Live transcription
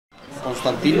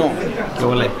Constantino,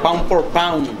 pound for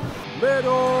pound.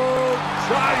 Little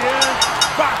Giant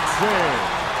Boxing.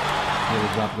 Here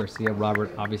with Rob Garcia.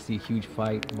 Robert, obviously huge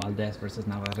fight. Valdez versus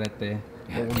Navarrete.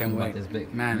 Yeah, can't wait. This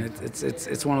big Man,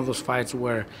 it's one of those fights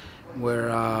where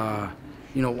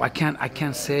you know, I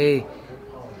can't say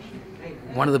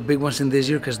one of the big ones in this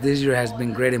year, because this year has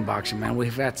been great in boxing, man.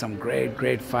 We've had some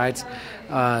great fights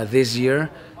this year,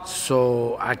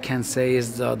 so I can't say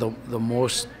it's the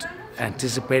most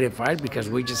anticipated fight, because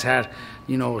we just had,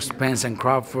 you know, Spence and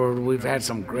Crawford. We've had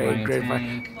some great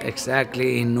fights.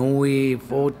 Exactly, Inouye,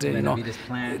 Fulton, you know.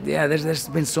 Yeah, there's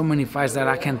been so many fights that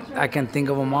I can't think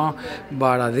of them all.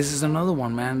 But this is another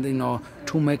one, man. You know,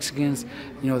 two Mexicans.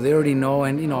 You know, they already know,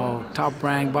 and you know, top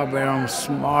rank, Bob Arum,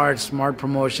 smart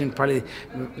promotion. Probably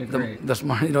the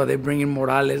smart. You know, they bring in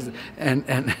Morales and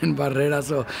Barrera.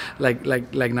 So like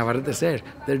Navarrete said,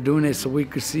 they're doing it so we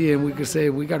could see and we could say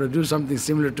we got to do something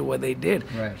similar to what they did.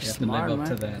 Right. Smart, to live up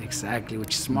man. to that. Exactly,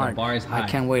 which is smart. The bar is high. I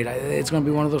can't wait. It's gonna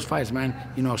be one of those fights, man.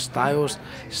 You know, styles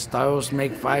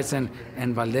make fights, and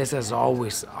Valdez has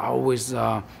always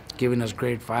given us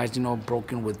great fights. You know,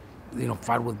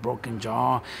 fight with broken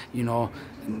jaw. You know,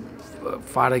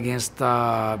 fought against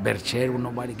Bercher when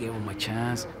nobody gave him a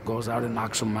chance. Goes out and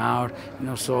knocks him out. You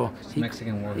know, so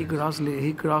Mexican warriors. He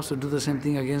could also do the same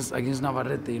thing against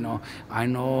Navarrete. You know, I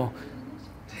know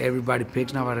everybody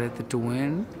picks Navarrete to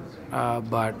win,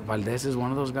 but Valdez is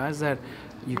one of those guys that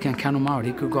you can't count him out.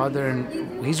 He could go out there,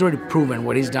 and he's already proven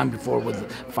what he's done before with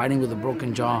fighting with a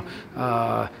broken jaw.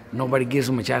 Nobody gives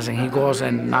him a chance, and he goes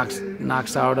and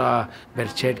knocks out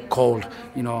Bercher cold.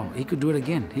 You know, he could do it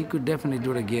again. He could definitely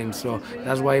do it again. So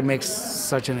that's why it makes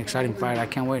such an exciting fight. I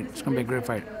can't wait. It's going to be a great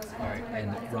fight. All right,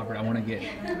 and Robert, I want to get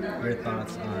your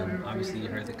thoughts on, obviously you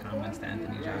heard the comments that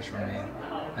Anthony Joshua made.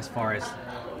 As far as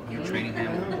you training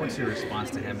him, what's your response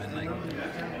to him? And like,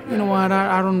 you know what?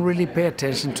 I don't really pay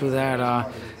attention to that. I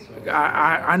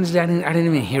honestly, I didn't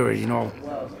even hear it. You know,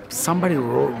 somebody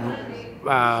read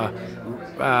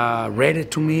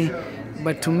it to me,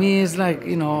 but to me, it's like,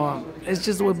 you know, it's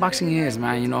just the way boxing is,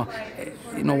 man. You know,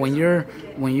 when you're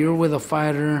with a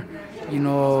fighter, you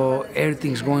know,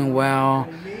 everything's going well.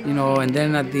 You know, and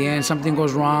then at the end something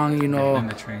goes wrong, you know,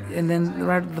 and then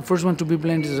the first one to be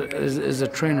blamed is a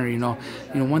trainer. You know,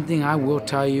 one thing I will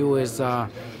tell you is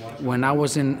when I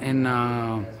was when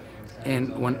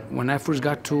I first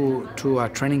got to a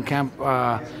training camp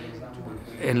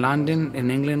in London,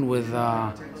 in England, with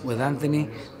Anthony,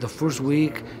 the first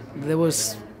week there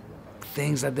was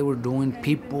things that they were doing,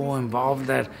 people involved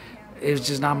that. It's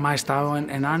just not my style,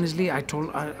 and honestly, I have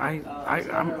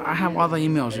all the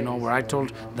emails, you know, where I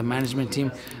told the management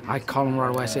team, I called them right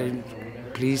away. I said,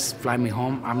 please fly me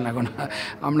home. I'm not gonna.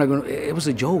 It was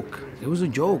a joke. It was a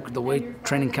joke. The way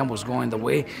training camp was going, the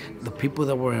way the people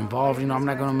that were involved. You know, I'm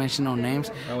not gonna mention no names.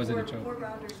 Why was it a joke?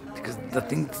 Because the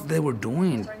things they were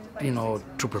doing, you know,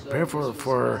 to prepare for the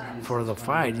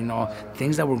fight. You know,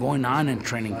 things that were going on in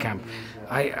training camp.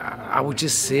 I would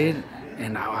just sit.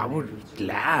 And I would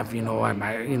laugh, you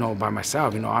know, by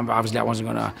myself. You know, obviously I wasn't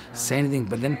gonna say anything.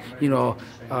 But then, you know,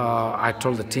 I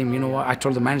told the team, you know what? I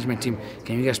told the management team,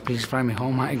 can you guys please fly me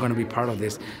home? I ain't gonna be part of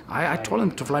this. I told them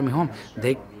to fly me home.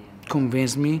 They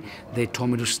convinced me. They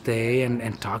told me to stay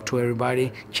and talk to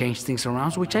everybody, change things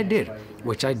around, which I did.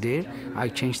 I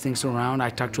changed things around.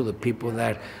 I talked to the people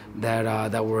that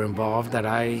were involved, that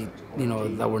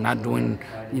that were not doing,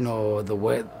 you know, the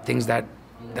way things that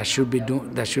should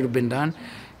have been done,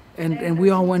 and we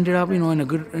all ended up, you know, in a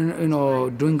good, you know,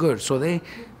 doing good. So they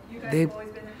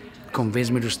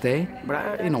convinced me to stay,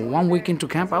 but you know, 1 week into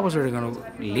camp, I was already gonna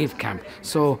leave camp.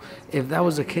 So if that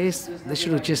was the case, they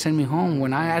should have just sent me home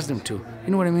when I asked them to.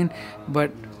 You know what I mean?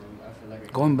 But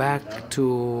going back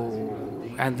to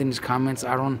Anthony's comments,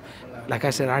 like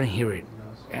I said, I didn't hear it,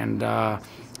 and I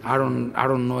don't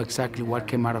know exactly what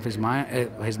came out of his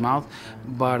mouth,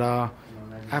 but.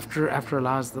 After a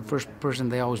loss, the first person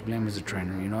they always blame is the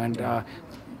trainer, you know. And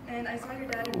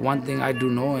one thing I do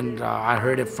know, and I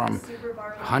heard it from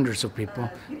hundreds of people,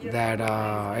 that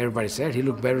everybody said he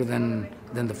looked better than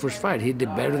the first fight. He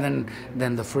did better than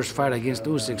the first fight against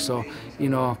Usyk. So, you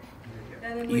know,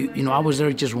 I was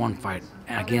there just one fight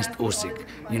against Usyk.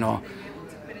 You know,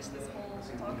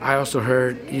 I also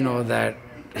heard, you know, that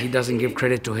he doesn't give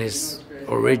credit to his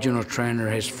original trainer,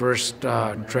 his first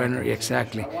trainer.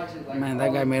 Exactly. Man,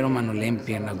 that guy made him an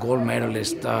Olympian, a gold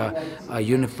medalist, a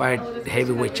unified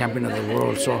heavyweight champion of the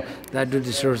world. So that dude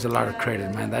deserves a lot of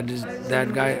credit, man. That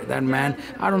man,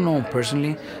 I don't know him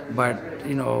personally, but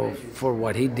you know, for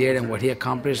what he did and what he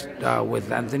accomplished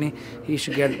with Anthony, he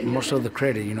should get most of the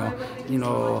credit. You know,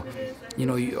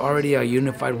 you're already a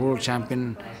unified world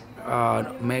champion.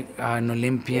 an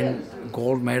Olympian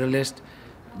gold medalist.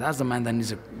 That's the man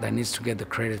that needs to get the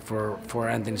credit for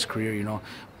Anthony's career. You know,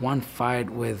 one fight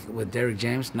with Derrick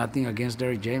James. Nothing against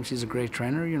Derrick James. He's a great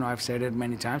trainer. You know, I've said it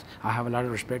many times. I have a lot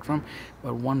of respect for him.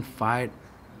 But one fight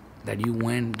that you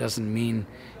win doesn't mean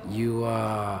you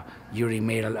already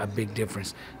made a big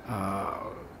difference.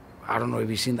 I don't know if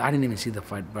you've seen. I didn't even see the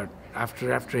fight, but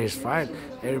after his fight,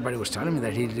 everybody was telling me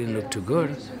that he didn't look too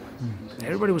good.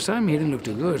 Everybody was telling me he didn't look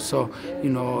too good. So, you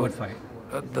know, What fight?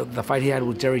 The fight he had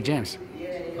with Derrick James.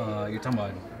 You're talking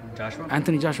about Joshua?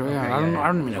 Anthony Joshua, yeah. Okay, I don't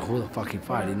yeah. even know who the fuck he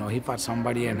fought. You know, he fought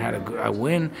somebody and had a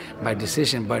win by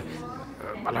decision. But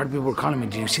a lot of people were calling me,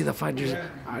 "Did you see the fight?"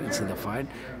 I didn't see the fight,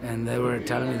 and they were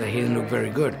telling me that he didn't look very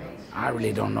good. I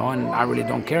really don't know, and I really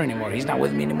don't care anymore. He's not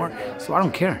with me anymore, so I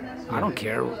don't care. I don't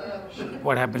care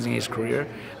what happens in his career.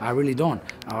 I really don't.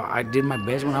 I did my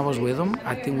best when I was with him.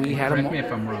 I think we had him. Correct me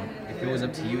if I'm wrong. If it was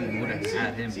up to you, you would have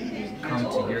had him come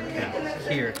to your camp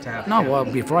here to have. No, camp. well,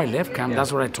 before I left camp, Yeah.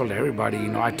 that's what I told everybody. You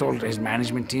know, I told his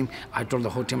management team, I told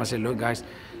the whole team, I said, look, guys,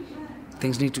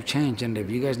 things need to change, and if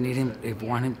you guys need him, if you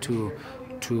want him to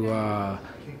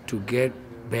get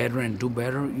better and do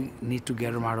better, you need to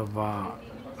get him out of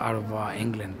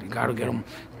England. You got to get him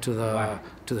to the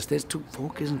States to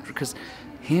focus, because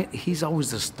he's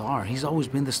always the star. He's always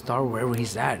been the star wherever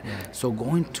he's at. Yeah. So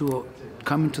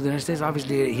coming to the United States,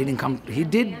 obviously he didn't come.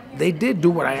 They did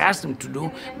do what I asked them to do,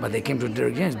 but they came to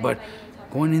Derrick James. But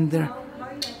going in there,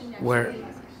 where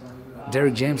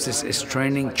Derrick James is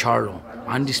training Charlo,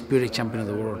 undisputed champion of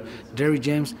the world. Derrick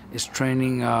James is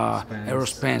training Errol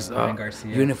Spence,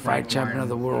 Garcia, unified champion of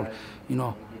the world. You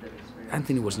know,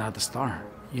 Anthony was not the star.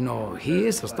 You know, he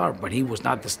is a star, but he was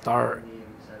not the star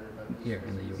Here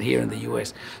in the U.S. here in the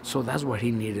U.S. So that's what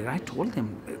he needed. I told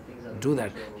him, do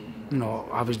that. You know,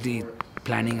 obviously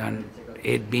planning on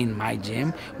it being my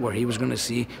gym, where he was going to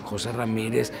see Jose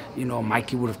Ramirez. You know,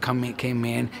 Mikey would have came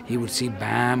in. He would see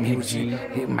Bam. He would see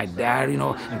my dad. You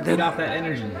know, Feed off that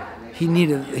energy. he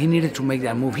needed to make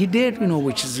that move. He did. You know,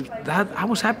 which is that I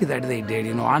was happy that they did.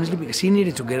 You know, honestly, because he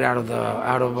needed to get out of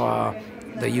the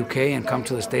UK and come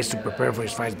to the States to prepare for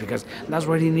his fights, because that's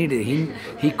what he needed.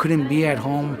 He couldn't be at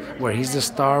home where he's the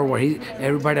star, where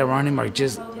everybody around him are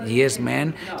just yes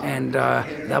men, and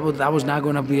that was not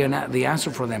going to be the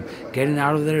answer for them. Getting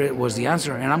out of there was the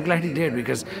answer, and I'm glad he did,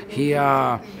 because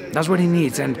that's what he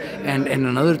needs. And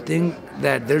another thing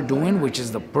that they're doing, which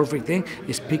is the perfect thing,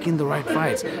 is picking the right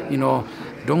fights. You know,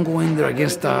 don't go in there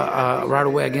against right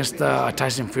away against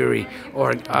Tyson Fury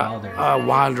or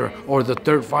Wilder, or the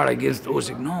third fight against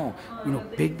Usyk. No, you know,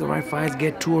 pick the right fights,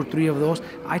 get 2 or 3 of those.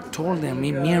 I told them, me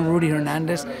and Rudy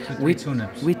Hernandez, we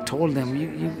told them,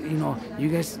 you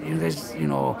guys, you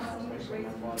know,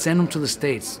 send them to the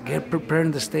States, get prepared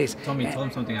in the States. Told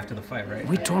him something after the fight, right?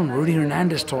 We told him, Rudy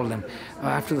Hernandez told them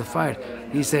after the fight.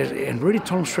 He said, and Rudy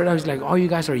told him straight out, he's like, all you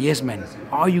guys are yes men.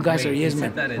 All you guys are yes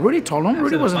men. Rudy told him.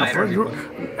 Rudy wasn't the first.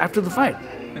 After the fight.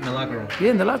 In the locker room.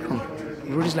 Yeah, in the locker room.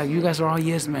 Rudy's like, you guys are all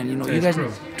yes men. You know, you guys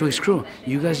to his crew.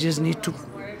 You guys just need to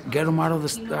get him out of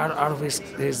his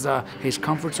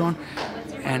comfort zone,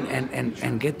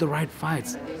 and get the right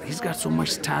fights. He's got so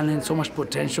much talent, so much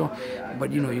potential,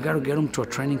 but you know, you got to get him to a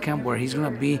training camp where he's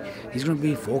gonna be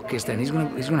focused, and he's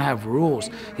gonna have rules.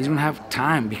 He's gonna have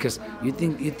time, because you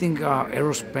think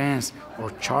Errol Spence or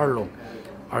Charlo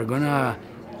are gonna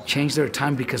change their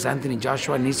time because Anthony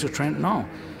Joshua needs to train? No,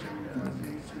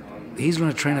 he's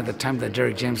gonna train at the time that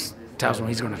Derrick James tells him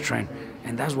he's gonna train,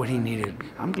 and that's what he needed.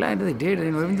 I'm glad that they did.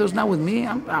 You know, even though it's not with me,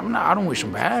 I don't wish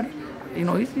him bad. You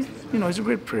know, he's a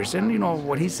great person. You know,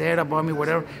 what he said about me,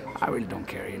 whatever, I really don't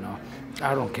care. You know,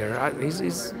 I don't care. He's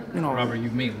you know. Robert,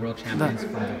 you've made world champions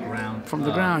from the ground. From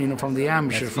the ground, you know, from the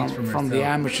amateurs, from the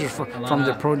amateurs, from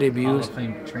the pro debuts. Hall of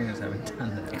Fame trainers haven't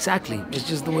done that. Exactly. It's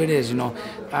just the way it is. You know,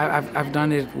 I've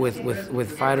done it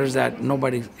with fighters that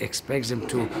nobody expects them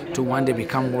to one day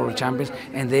become world champions,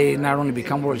 and they not only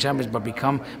become world champions but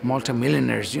become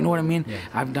multimillionaires. You know what I mean? Yeah.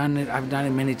 I've done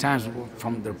it many times,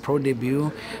 from their pro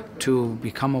debut to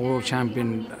become a world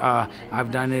champion.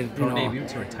 I've done it. Pro debut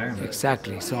to retirement.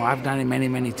 Exactly. So I've done it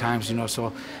many times. You know.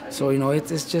 So you know,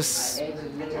 it's just,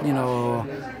 you know,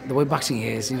 the way boxing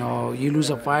is. You know, you lose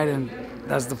a fight and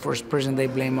that's the first person they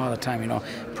blame all the time. You know,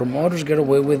 promoters get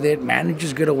away with it,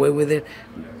 managers get away with it,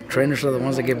 trainers are the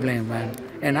ones that get blamed, man.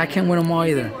 And I can't win them all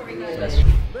either. That's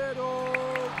true.